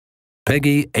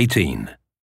Peggy 18.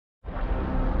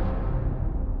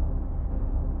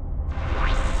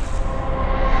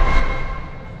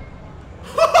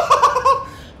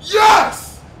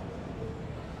 Yes!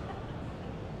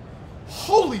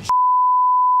 Holy sh**.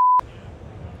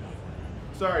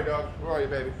 Sorry, dog. Where are you,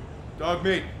 baby?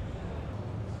 Dogmeat.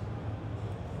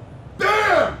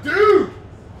 Damn, dude!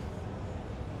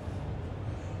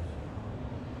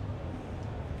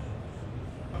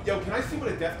 Yo, can I see what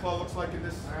a Deathclaw looks like in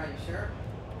this? Alright, you sure?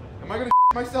 Am I gonna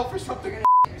myself or something? You're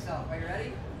gonna yourself. Are you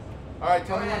ready? Alright,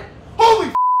 tell Go me. ahead.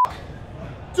 Holy f***!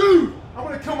 Dude! I'm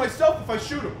gonna kill myself if I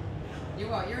shoot him. You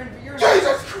won't. You're in.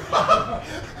 Jesus Christ!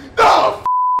 No!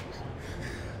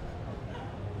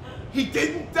 He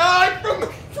didn't die from the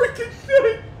freaking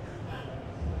thing!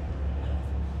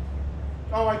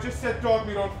 Oh, I just set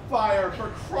Dogmeat on fire for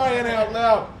crying out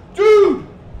loud. Dude!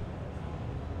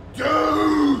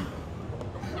 Dude!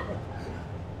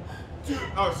 Dude!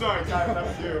 Oh, sorry, Tyler, that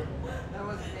was you. That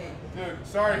wasn't me. Dude,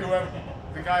 sorry, whoever,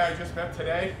 the guy I just met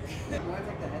today. You want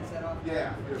to take the headset off?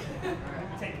 Yeah.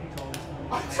 Alright. Take control.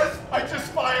 I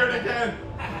just fired again.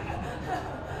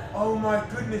 Oh my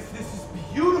goodness, this is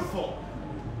beautiful.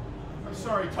 I'm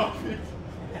sorry, Dogmeat.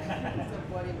 It's a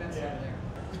bloody mess over there.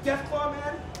 The Deathclaw,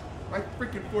 man? My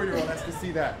freaking 4-year-old has to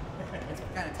see that. It's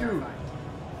kind of Dude. terrifying.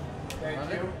 Thank Was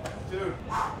you. Dude,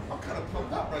 I'm kind of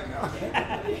pumped up right now.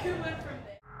 You went from